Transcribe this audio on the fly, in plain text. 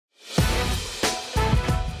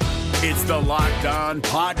It's the Locked On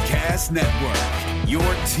Podcast Network, your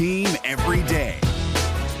team every day.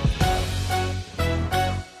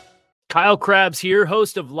 Kyle Krabs here,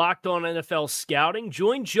 host of Locked On NFL Scouting.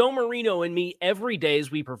 Join Joe Marino and me every day as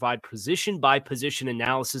we provide position-by-position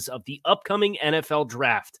analysis of the upcoming NFL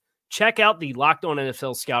Draft. Check out the Locked On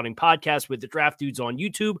NFL Scouting podcast with the Draft Dudes on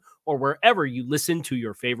YouTube or wherever you listen to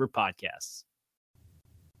your favorite podcasts.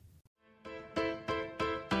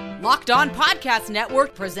 Locked On Podcast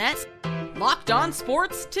Network presents Locked On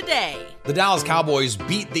Sports Today. The Dallas Cowboys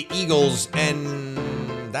beat the Eagles, and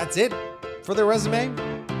that's it for their resume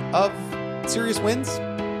of serious wins.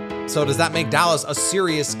 So does that make Dallas a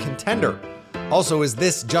serious contender? Also, is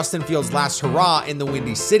this Justin Fields' last hurrah in the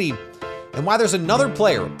Windy City? And why there's another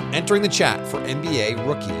player entering the chat for NBA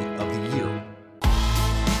Rookie of the Year.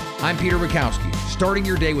 I'm Peter Bukowski, starting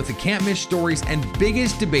your day with the can't-miss stories and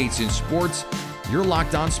biggest debates in sports. You're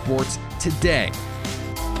Locked On Sports Today.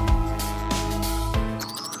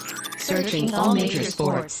 Searching all major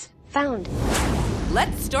sports. Found.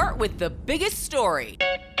 Let's start with the biggest story.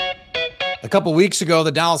 A couple weeks ago,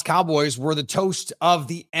 the Dallas Cowboys were the toast of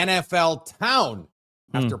the NFL town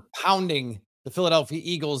after pounding the Philadelphia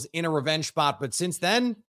Eagles in a revenge spot. But since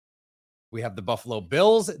then, we have the Buffalo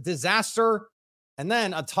Bills disaster and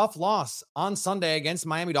then a tough loss on Sunday against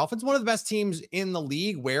Miami Dolphins, one of the best teams in the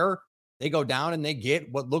league, where they go down and they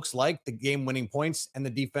get what looks like the game-winning points and the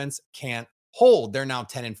defense can't hold. They're now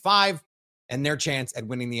 10-5, and their chance at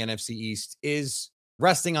winning the NFC East is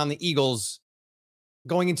resting on the Eagles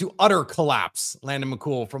going into utter collapse. Landon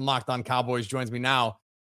McCool from Locked On Cowboys joins me now.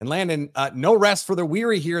 And Landon, no rest for the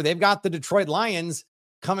weary here. They've got the Detroit Lions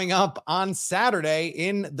coming up on Saturday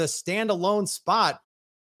in the standalone spot.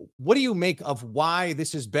 What do you make of why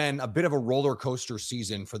this has been a bit of a roller coaster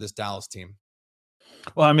season for this Dallas team?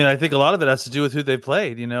 Well, I mean, I think a lot of it has to do with who they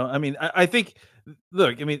played, you know? I mean, I think,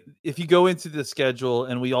 look, I mean, if you go into the schedule,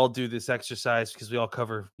 and we all do this exercise because we all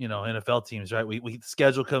cover, you know, NFL teams, right? The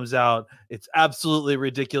schedule comes out. It's absolutely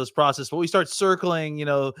ridiculous process, but we start circling, you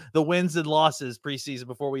know, the wins and losses preseason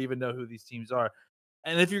before we even know who these teams are.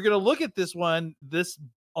 And if you're going to look at this one, this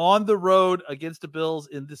on the road against the Bills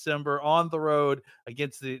in December, on the road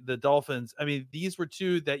against the Dolphins, I mean, these were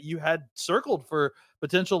two that you had circled for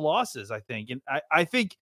potential losses, I think. And I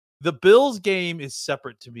think the Bills game is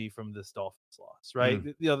separate to me from this Dolphins loss, right?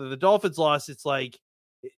 You know, the Dolphins loss, it's like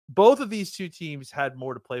both of these two teams had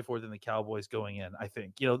more to play for than the Cowboys going in, I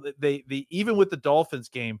think. You know, they even with the Dolphins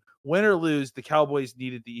game, win or lose, the Cowboys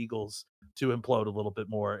needed the Eagles to implode a little bit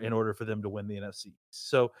more in order for them to win the NFC.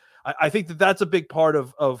 So I think that's a big part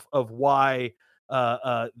of why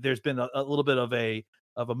there's been a little bit of a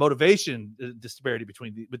motivation disparity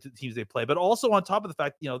between the teams they play, but also on top of the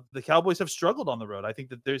fact, you know, the Cowboys have struggled on the road. I think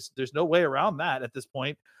that there's no way around that at this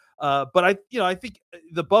point. But I think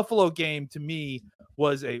the Buffalo game to me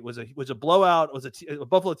was a blowout. Was a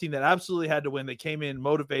Buffalo team that absolutely had to win. They came in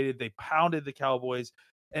motivated. They pounded the Cowboys.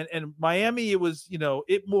 And Miami, it was, you know,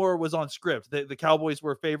 it more was on script. The Cowboys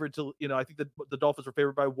were favored to, you know, I think the Dolphins were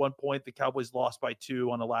favored by 1 point. The Cowboys lost by 2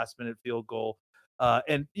 on a last minute field goal.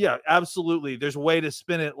 And yeah, absolutely. There's a way to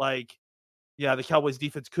spin it like, yeah, the Cowboys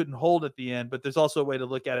defense couldn't hold at the end, but there's also a way to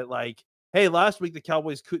look at it like, hey, last week the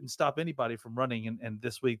Cowboys couldn't stop anybody from running. And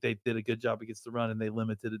this week they did a good job against the run, and they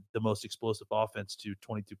limited the most explosive offense to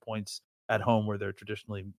 22 points at home, where they're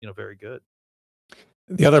traditionally, you know, very good.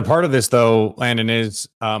 The other part of this, though, Landon, is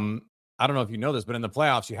I don't know if you know this, but in the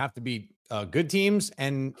playoffs, you have to beat good teams,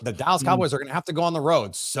 and the Dallas Cowboys are going to have to go on the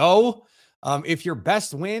road. So if your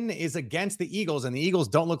best win is against the Eagles, and the Eagles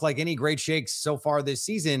don't look like any great shakes so far this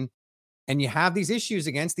season, and you have these issues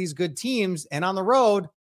against these good teams and on the road,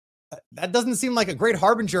 that doesn't seem like a great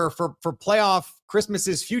harbinger for playoff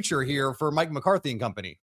Christmas's future here for Mike McCarthy and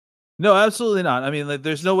company. No, absolutely not. I mean, like,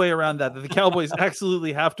 there's no way around that. The Cowboys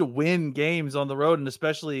absolutely have to win games on the road, and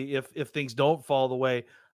especially if things don't fall the way,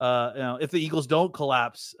 you know, if the Eagles don't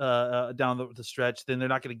collapse down the stretch, then they're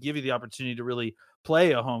not going to give you the opportunity to really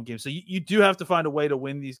play a home game. So you do have to find a way to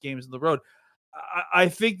win these games on the road. I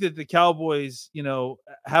think that the Cowboys, you know,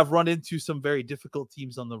 have run into some very difficult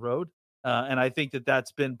teams on the road, and I think that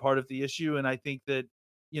that's been part of the issue. And I think that,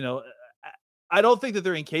 you know, I don't think that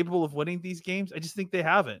they're incapable of winning these games. I just think they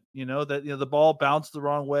haven't, you know, that, you know, the ball bounced the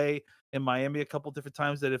wrong way in Miami a couple different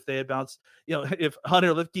times, that if they had bounced, you know, if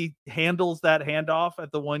Hunter Lipke handles that handoff at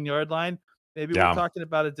the 1 yard line, maybe we're talking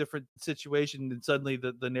about a different situation, and suddenly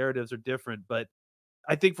the narratives are different. But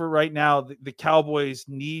I think for right now, the Cowboys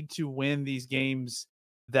need to win these games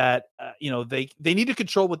that, you know, they need to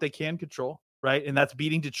control what they can control, right? And that's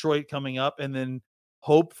beating Detroit coming up, and then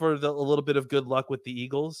hope for a little bit of good luck with the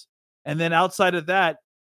Eagles. And then outside of that,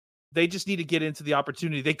 they just need to get into the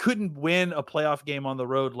opportunity. They couldn't win a playoff game on the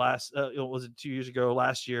road last 2 years ago,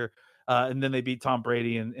 last year. And then they beat Tom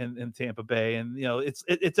Brady in Tampa Bay. And,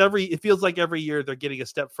 it feels like every year they're getting a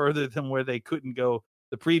step further than where they couldn't go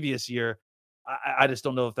the previous year. I just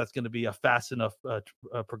don't know if that's going to be a fast enough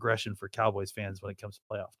progression for Cowboys fans when it comes to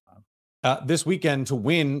playoff time. This weekend to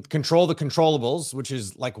win, control the controllables, which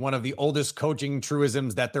is like one of the oldest coaching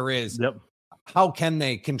truisms that there is. Yep. How can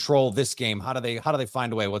they control this game? How do they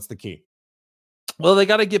find a way? What's the key? Well, they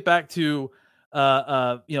got to get back to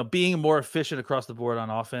being more efficient across the board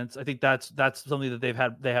on offense. I think that's something that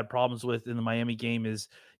they had problems with in the Miami game. Is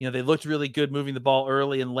they looked really good moving the ball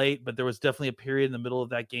early and late, but there was definitely a period in the middle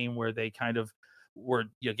of that game where they kind of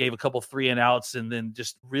gave a couple 3-and-outs and then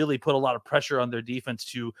just really put a lot of pressure on their defense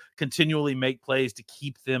to continually make plays to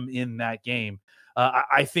keep them in that game.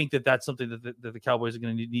 I think that's something that the Cowboys are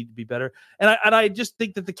going to need to be better. And I just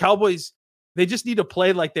think that the Cowboys, they just need to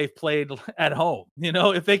play like they've played at home.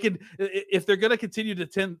 If they're going to continue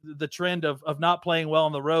to the trend of not playing well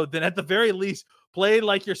on the road, then at the very least play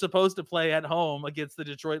like you're supposed to play at home against the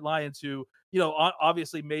Detroit Lions, who,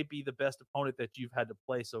 obviously may be the best opponent that you've had to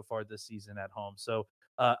play so far this season at home. So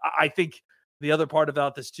I think the other part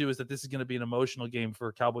about this too is that this is going to be an emotional game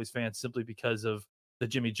for Cowboys fans simply because of the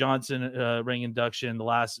Jimmy Johnson ring induction, the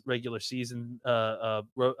last regular season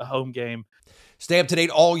home game. Stay up to date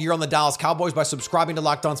all year on the Dallas Cowboys by subscribing to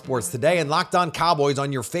Locked On Sports Today and Locked On Cowboys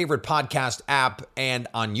on your favorite podcast app and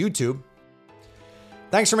on YouTube.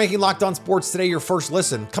 Thanks for making Locked On Sports Today your first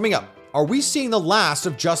listen. Coming up, are we seeing the last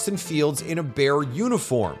of Justin Fields in a Bear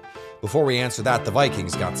uniform? Before we answer that, the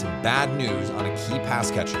Vikings got some bad news on a key pass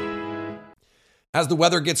catcher. As the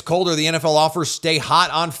weather gets colder, the NFL offers stay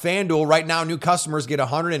hot on FanDuel. Right now, new customers get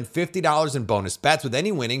 $150 in bonus bets with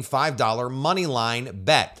any winning $5 money line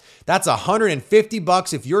bet. That's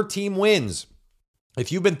 $150 if your team wins.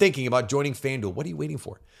 If you've been thinking about joining FanDuel, what are you waiting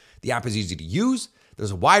for? The app is easy to use.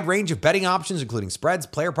 There's a wide range of betting options, including spreads,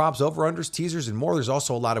 player props, over-unders, teasers, and more. There's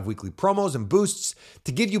also a lot of weekly promos and boosts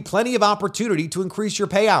to give you plenty of opportunity to increase your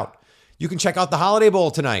payout. You can check out the Holiday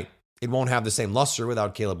Bowl tonight. It won't have the same luster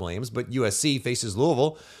without Caleb Williams, but USC faces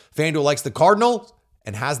Louisville. FanDuel likes the Cardinals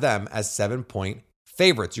and has them as 7-point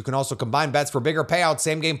favorites. You can also combine bets for bigger payouts.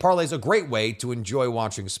 Same game parlays, a great way to enjoy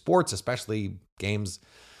watching sports, especially games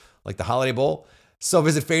like the Holiday Bowl. So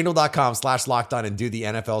visit FanDuel.com/lockedon and do the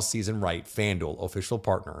NFL season right. FanDuel, official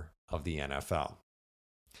partner of the NFL.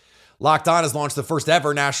 Locked On has launched the first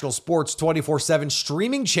ever national sports 24/7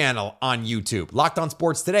 streaming channel on YouTube. Locked On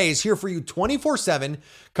Sports Today is here for you 24/7,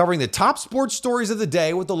 covering the top sports stories of the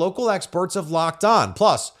day with the local experts of Locked On.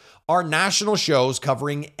 Plus, our national shows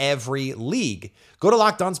covering every league. Go to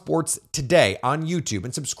Locked On Sports Today on YouTube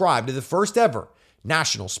and subscribe to the first ever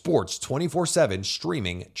national sports 24/7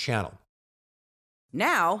 streaming channel.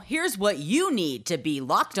 Now, here's what you need to be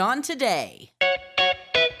locked on today.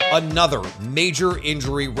 Another major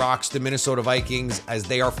injury rocks the Minnesota Vikings as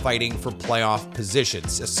they are fighting for playoff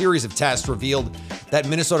positions. A series of tests revealed that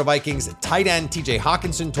Minnesota Vikings tight end TJ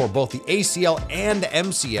Hawkinson tore both the ACL and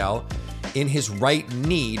MCL in his right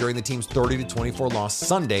knee during the team's 30-24 loss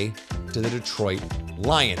Sunday to the Detroit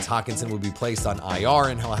Lions. Hawkinson will be placed on IR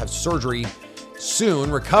and he'll have surgery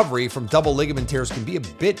soon. Recovery from double ligament tears can be a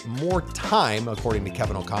bit more time, according to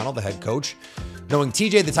Kevin O'Connell, the head coach. Knowing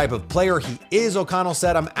TJ, the type of player he is, O'Connell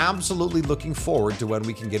said, I'm absolutely looking forward to when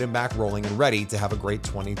we can get him back rolling and ready to have a great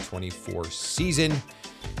 2024 season.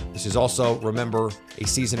 This is also, remember, a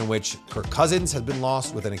season in which Kirk Cousins has been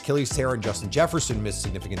lost with an Achilles tear and Justin Jefferson missed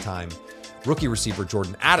significant time. Rookie receiver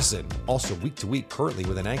Jordan Addison, also week to week currently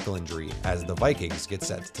with an ankle injury, as the Vikings get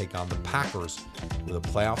set to take on the Packers with a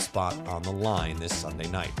playoff spot on the line this Sunday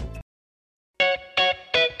night.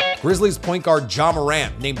 Grizzlies point guard Ja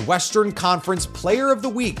Morant named Western Conference Player of the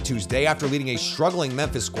Week Tuesday after leading a struggling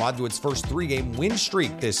Memphis squad to its first 3-game win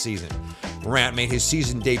streak this season. Morant made his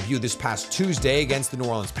season debut this past Tuesday against the New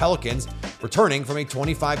Orleans Pelicans, returning from a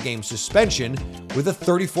 25-game suspension with a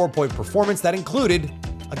 34-point performance that included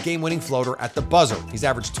a game-winning floater at the buzzer. He's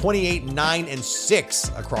averaged 28, 9, and 6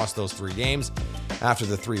 across those 3 games. After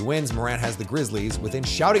the 3 wins, Morant has the Grizzlies within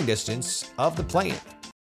shouting distance of the play-in.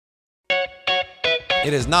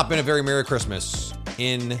 It has not been a very Merry Christmas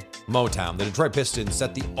in Motown. The Detroit Pistons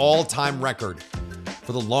set the all-time record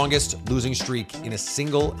for the longest losing streak in a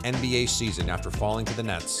single NBA season after falling to the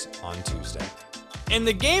Nets on Tuesday. In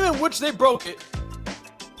the game in which they broke it,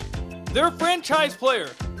 their franchise player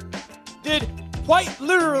did quite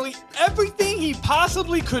literally everything he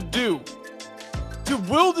possibly could do to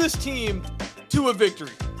will this team to a victory.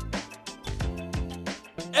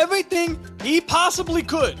 Everything he possibly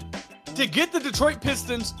could to get the Detroit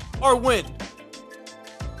Pistons our win.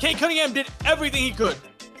 Cade Cunningham did everything he could.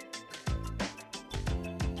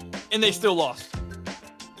 And they still lost.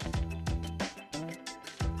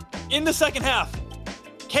 In the second half,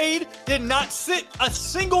 Cade did not sit a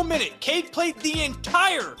single minute. Cade played the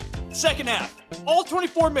entire second half, all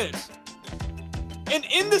 24 minutes. And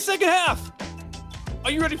in the second half, are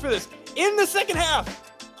you ready for this? In the second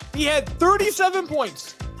half, he had 37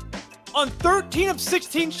 points on 13 of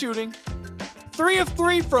 16 shooting, 3 of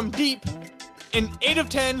 3 from deep, and 8 of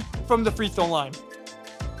 10 from the free throw line.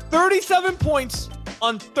 37 points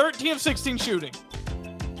on 13 of 16 shooting.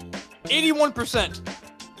 81%.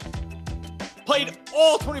 Played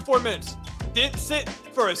all 24 minutes. Didn't sit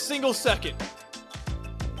for a single second.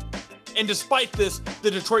 And despite this,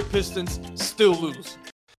 the Detroit Pistons still lose.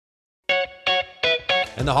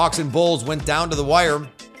 And the Hawks and Bulls went down to the wire.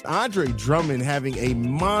 Andre Drummond having a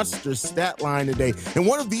monster stat line today. And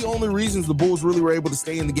one of the only reasons the Bulls really were able to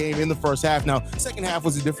stay in the game in the first half. Now, second half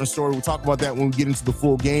was a different story. We'll talk about that when we get into the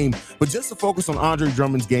full game. But just to focus on Andre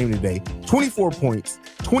Drummond's game today, 24 points,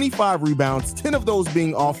 25 rebounds, 10 of those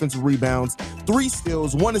being offensive rebounds, 3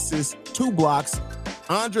 steals, 1 assist, 2 blocks.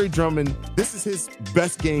 Andre Drummond, this is his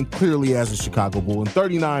best game clearly as a Chicago Bull in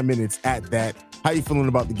 39 minutes at that. How you feeling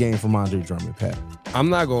about the game from Andre Drummond, Pat? I'm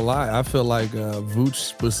not going to lie. I feel like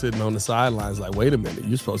Vooch was sitting on the sidelines like, wait a minute,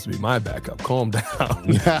 you're supposed to be my backup. Calm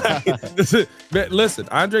down. Listen,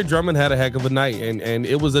 Andre Drummond had a heck of a night, and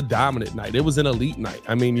it was a dominant night. It was an elite night.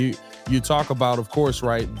 I mean, you talk about, of course,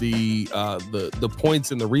 right, the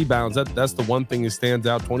points and the rebounds. That's the one thing that stands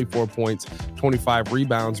out, 24 points, 25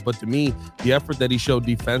 rebounds. But to me, the effort that he showed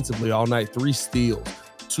defensively all night, 3 steals,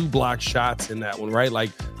 2 block shots in that one, right?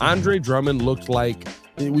 Like Andre Drummond looked like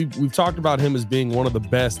we've talked about him as being one of the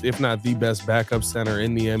best, if not the best backup center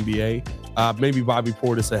in the NBA. Maybe Bobby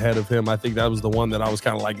Portis ahead of him. I think that was the one that I was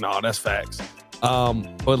kind of like, nah, that's facts.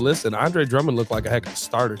 But listen, Andre Drummond looked like a heck of a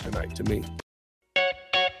starter tonight to me.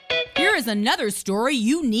 Here is another story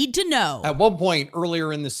you need to know. At one point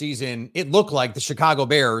earlier in the season, it looked like the Chicago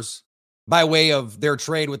Bears, by way of their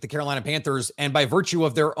trade with the Carolina Panthers and by virtue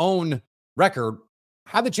of their own record,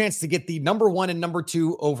 had the chance to get the number 1 and number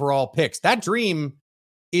 2 overall picks. That dream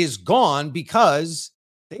is gone because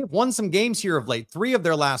they've won some games here of late, 3 of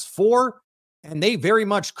their last 4, and they very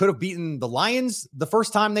much could have beaten the Lions the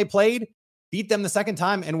first time they played, beat them the second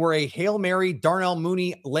time, and were a Hail Mary, Darnell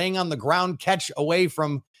Mooney laying on the ground catch away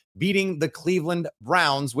from beating the Cleveland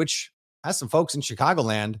Browns, which has some folks in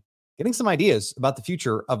Chicagoland getting some ideas about the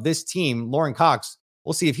future of this team. Lauren Cox,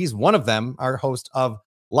 we'll see if he's one of them, our host of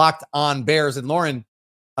Locked on Bears. And Lauren,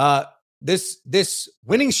 this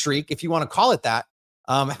winning streak, if you want to call it that,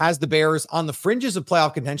 has the Bears on the fringes of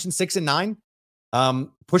playoff contention, 6-9,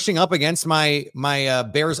 pushing up against my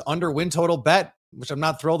Bears under win total bet, which I'm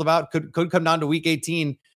not thrilled about. Could come down to week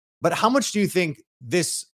 18. But how much do you think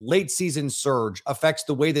this late season surge affects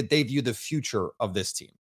the way that they view the future of this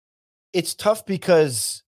team? It's tough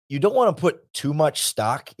because you don't want to put too much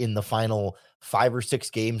stock in the final 5 or 6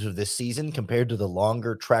 games of this season compared to the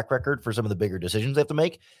longer track record for some of the bigger decisions they have to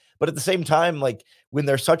make. But at the same time, like when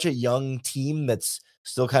they're such a young team that's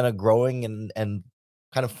still kind of growing and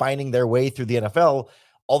kind of finding their way through the NFL,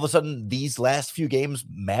 all of a sudden these last few games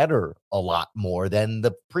matter a lot more than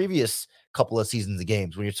the previous couple of seasons of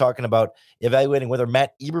games. When you're talking about evaluating whether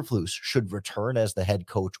Matt Eberflus should return as the head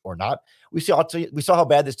coach or not, we saw how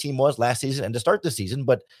bad this team was last season and to start the season,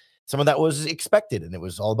 but some of that was expected and it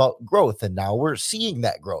was all about growth. And now we're seeing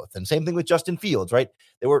that growth. And same thing with Justin Fields, right?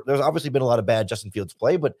 There's obviously been a lot of bad Justin Fields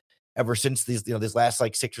play, but ever since these last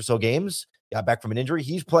like 6 or so games, got back from an injury,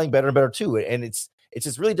 he's playing better and better too. And it's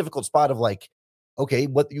this really difficult spot of like, okay,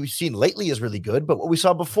 what you've seen lately is really good, but what we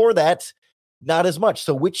saw before that, not as much.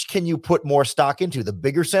 So which can you put more stock into, the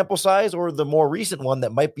bigger sample size or the more recent one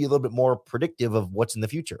that might be a little bit more predictive of what's in the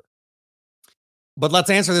future? But let's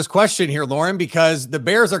answer this question here, Lauren, because the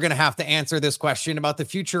Bears are going to have to answer this question about the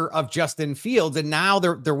future of Justin Fields. And now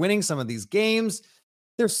they're winning some of these games.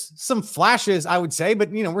 There's some flashes, I would say,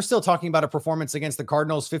 but we're still talking about a performance against the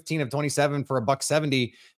Cardinals, 15 of 27 for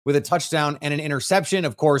 $170 with a touchdown and an interception.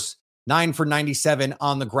 Of course, 9 for 97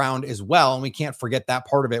 on the ground as well. And we can't forget that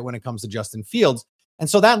part of it when it comes to Justin Fields. And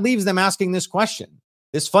so that leaves them asking this question,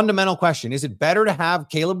 this fundamental question. Is it better to have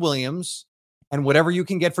Caleb Williams and whatever you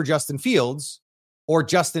can get for Justin Fields, or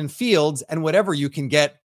Justin Fields and whatever you can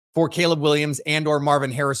get for Caleb Williams and or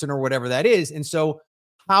Marvin Harrison or whatever that is? And so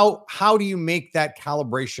how do you make that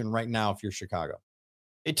calibration right now if you're Chicago?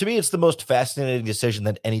 To me, it's the most fascinating decision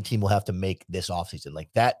that any team will have to make this offseason. Like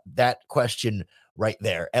that question right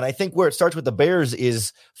there. And I think where it starts with the Bears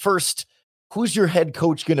is first, who's your head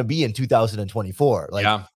coach going to be in 2024? Like,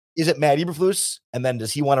 Is it Matt Eberflus? And then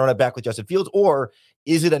does he want to run it back with Justin Fields? Or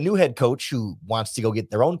is it a new head coach who wants to go get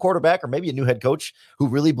their own quarterback, or maybe a new head coach who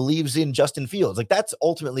really believes in Justin Fields? Like, that's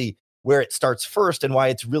ultimately where it starts first, and why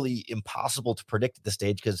it's really impossible to predict at this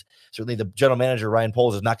stage, because certainly the general manager, Ryan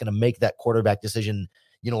Poles, is not going to make that quarterback decision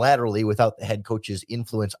unilaterally without the head coach's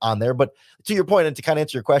influence on there. But to your point, and to kind of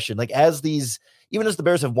answer your question, like, even as the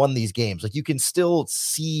Bears have won these games, like, you can still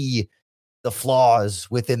see the flaws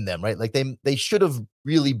within them, right? Like, they should have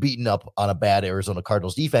really beaten up on a bad Arizona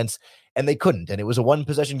Cardinals defense, and they couldn't. And it was a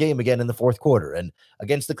 1-possession game again in the fourth quarter. And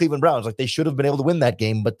against the Cleveland Browns, like, they should have been able to win that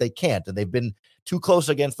game, but they can't. And they've been too close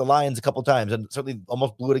against the Lions a couple times, and certainly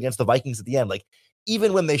almost blew it against the Vikings at the end. Like,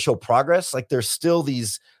 even when they show progress, like, there's still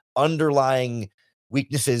these underlying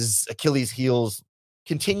weaknesses, Achilles heels,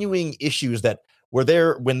 continuing issues that were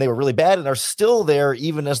there when they were really bad and are still there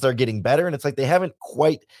even as they're getting better. And it's like they haven't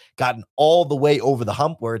quite gotten all the way over the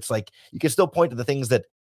hump, where it's like you can still point to the things that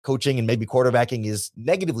coaching and maybe quarterbacking is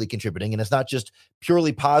negatively contributing. And it's not just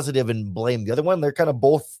purely positive and blame the other one. They're kind of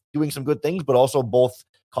both doing some good things, but also both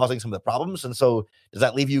causing some of the problems. And so does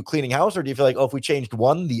that leave you cleaning house, or do you feel like, oh, if we changed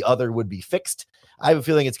one, the other would be fixed? I have a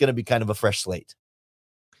feeling it's going to be kind of a fresh slate.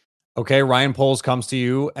 Okay, Ryan Poles comes to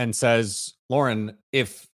you and says, Lauren,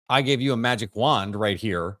 if I gave you a magic wand right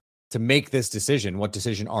here to make this decision, what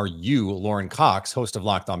decision are you, Lauren Cox, host of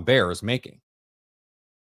Locked On Bears, making?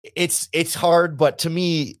 It's hard, but to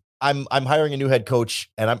me, I'm hiring a new head coach,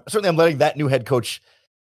 and I'm letting that new head coach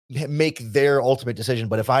make their ultimate decision.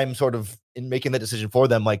 But if I'm sort of in making that decision for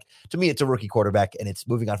them, like, to me, it's a rookie quarterback, and it's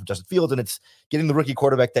moving on from Justin Fields, and it's getting the rookie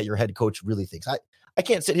quarterback that your head coach really thinks. I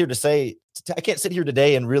can't sit here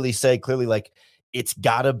today and really say clearly, like, it's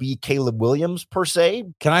got to be Caleb Williams per se.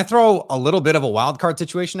 Can I throw a little bit of a wild card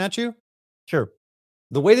situation at you? Sure.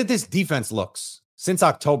 The way that this defense looks since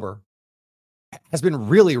October has been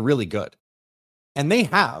really, really good. And they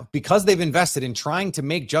have, because they've invested in trying to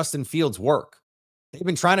make Justin Fields work. They've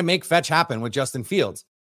been trying to make fetch happen with Justin Fields.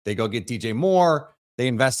 They go get DJ Moore. They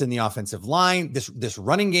invest in the offensive line. This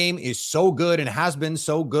running game is so good and has been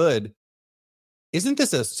so good. Isn't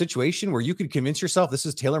this a situation where you could convince yourself this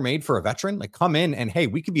is tailor-made for a veteran? Like, come in and, hey,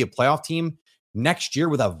 we could be a playoff team next year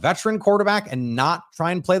with a veteran quarterback and not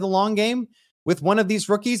try and play the long game with one of these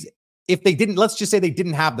rookies. If they didn't, let's just say they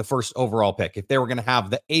didn't have the first overall pick, if they were going to have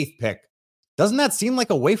the 8th pick, doesn't that seem like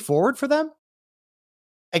a way forward for them?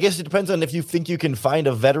 I guess it depends on if you think you can find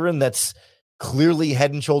a veteran that's clearly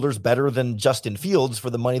head and shoulders better than Justin Fields for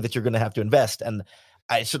the money that you're going to have to invest. And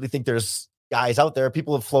I certainly think there's guys out there.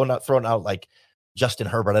 People have thrown out like Justin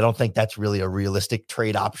Herbert. I don't think that's really a realistic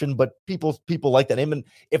trade option, but people like that name. And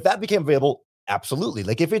if that became available, absolutely.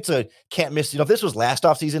 Like, if it's a can't miss, if this was last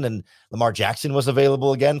offseason and Lamar Jackson was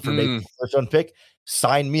available again for maybe the first round pick,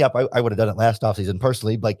 sign me up. I would have done it last offseason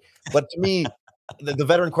personally. Like, but to me, the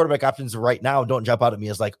veteran quarterback options right now don't jump out at me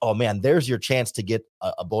as like, oh man, there's your chance to get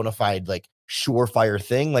a bona fide, like, surefire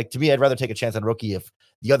thing. Like, to me, I'd rather take a chance on rookie if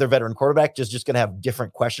the other veteran quarterback just going to have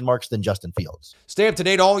different question marks than Justin Fields. Stay up to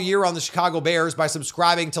date all year on the Chicago Bears by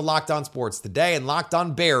subscribing to Locked On Sports Today and Locked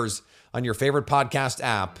On Bears on your favorite podcast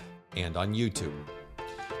app and on YouTube.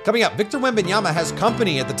 Coming up, Victor Wembanyama has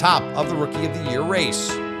company at the top of the Rookie of the Year race.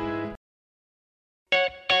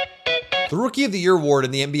 The Rookie of the Year award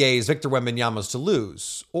in the NBA is Victor Wembanyama's to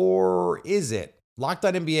lose, or is it? Locked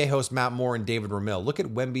On NBA host Matt Moore and David Ramil look at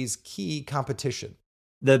Wemby's key competition.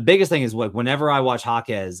 The biggest thing is, like, whenever I watch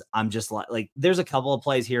Jaquez, I'm just like, there's a couple of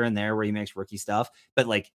plays here and there where he makes rookie stuff, but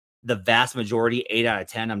like the vast majority, 8 out of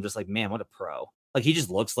 10, I'm just like, man, what a pro. Like, he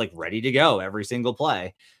just looks like ready to go every single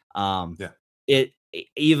play.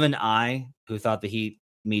 Even I, who thought the Heat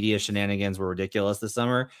media shenanigans were ridiculous this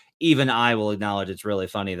summer, even I will acknowledge it's really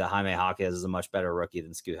funny that Jaime Jaquez is a much better rookie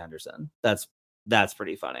than Scoot Henderson. That's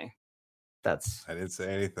pretty funny. I didn't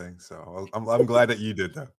say anything, so I'm glad that you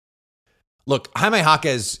did, though. Look, Jaime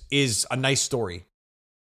Jaquez is a nice story.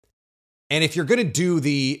 And if you're going to do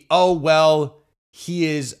he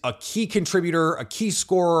is a key contributor, a key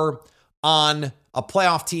scorer on a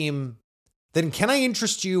playoff team, then can I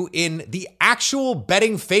interest you in the actual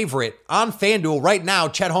betting favorite on FanDuel right now,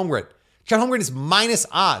 Chet Holmgren? Chet Holmgren is minus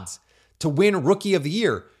odds to win Rookie of the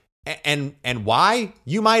Year. And why,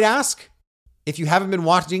 you might ask, if you haven't been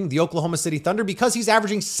watching the Oklahoma City Thunder? Because he's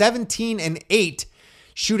averaging 17-8,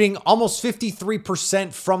 shooting almost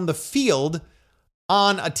 53% from the field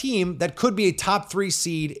on a team that could be a top 3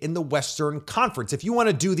 seed in the Western Conference. If you want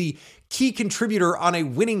to do the key contributor on a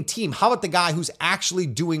winning team, how about the guy who's actually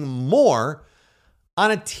doing more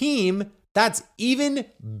on a team that's even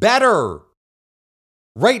better?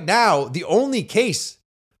 Right now, the only case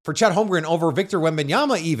for Chet Holmgren over Victor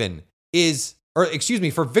Wembanyama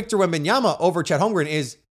for Victor Wembanyama over Chet Holmgren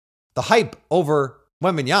is the hype over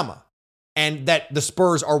Wembanyama. and that the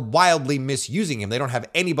Spurs are wildly misusing him. They don't have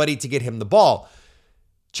anybody to get him the ball.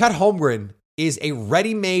 Chet Holmgren is a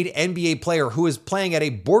ready-made NBA player who is playing at a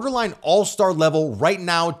borderline all-star level right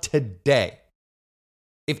now today.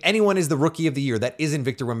 If anyone is the rookie of the year that isn't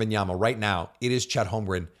Victor Wembanyama right now, it is Chet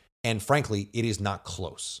Holmgren, and frankly, it is not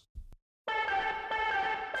close.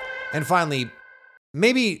 And finally,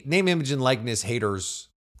 maybe name, image, and likeness haters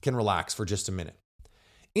can relax for just a minute.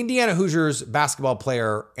 Indiana Hoosiers basketball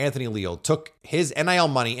player Anthony Leal took his NIL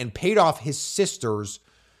money and paid off his sister's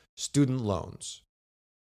student loans.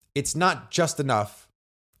 It's not just enough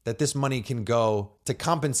that this money can go to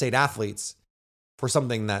compensate athletes for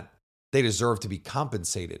something that they deserve to be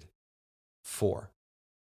compensated for.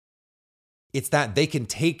 It's that they can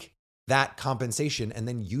take that compensation and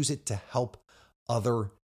then use it to help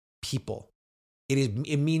other people.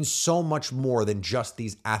 It means so much more than just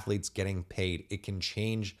these athletes getting paid. It can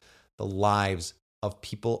change the lives of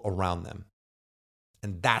people around them.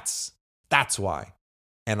 And that's why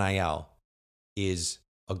NIL is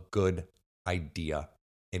a good idea,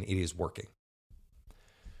 and it is working.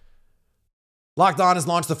 Locked On has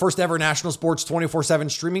launched the first ever national sports 24/7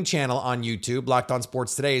 streaming channel on YouTube. Locked On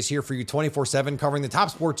Sports Today is here for you 24/7, covering the top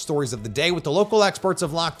sports stories of the day with the local experts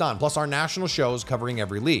of Locked On, plus our national shows covering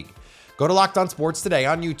every league. Go to Locked On Sports Today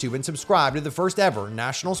on YouTube and subscribe to the first ever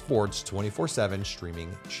national sports 24/7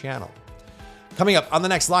 streaming channel. Coming up on the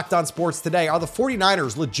next Locked On Sports Today, are the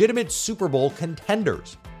 49ers legitimate Super Bowl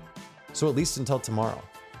contenders? So at least until tomorrow,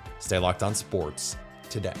 stay locked on sports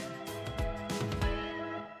today.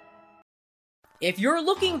 If you're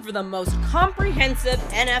looking for the most comprehensive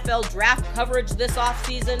NFL draft coverage this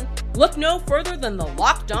offseason, look no further than the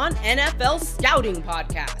Locked On NFL Scouting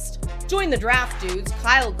Podcast. Join the draft dudes,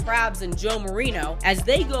 Kyle Krabs and Joe Marino, as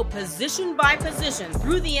they go position by position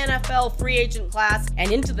through the NFL free agent class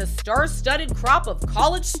and into the star-studded crop of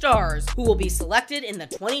college stars who will be selected in the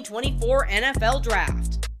 2024 NFL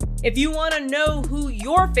Draft. If you want to know who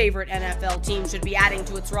your favorite NFL team should be adding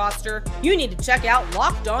to its roster, you need to check out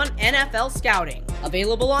Locked On NFL Scouting,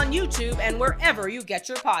 available on YouTube and wherever you get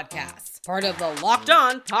your podcasts. Part of the Locked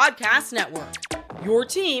On Podcast Network, your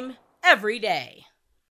team every day.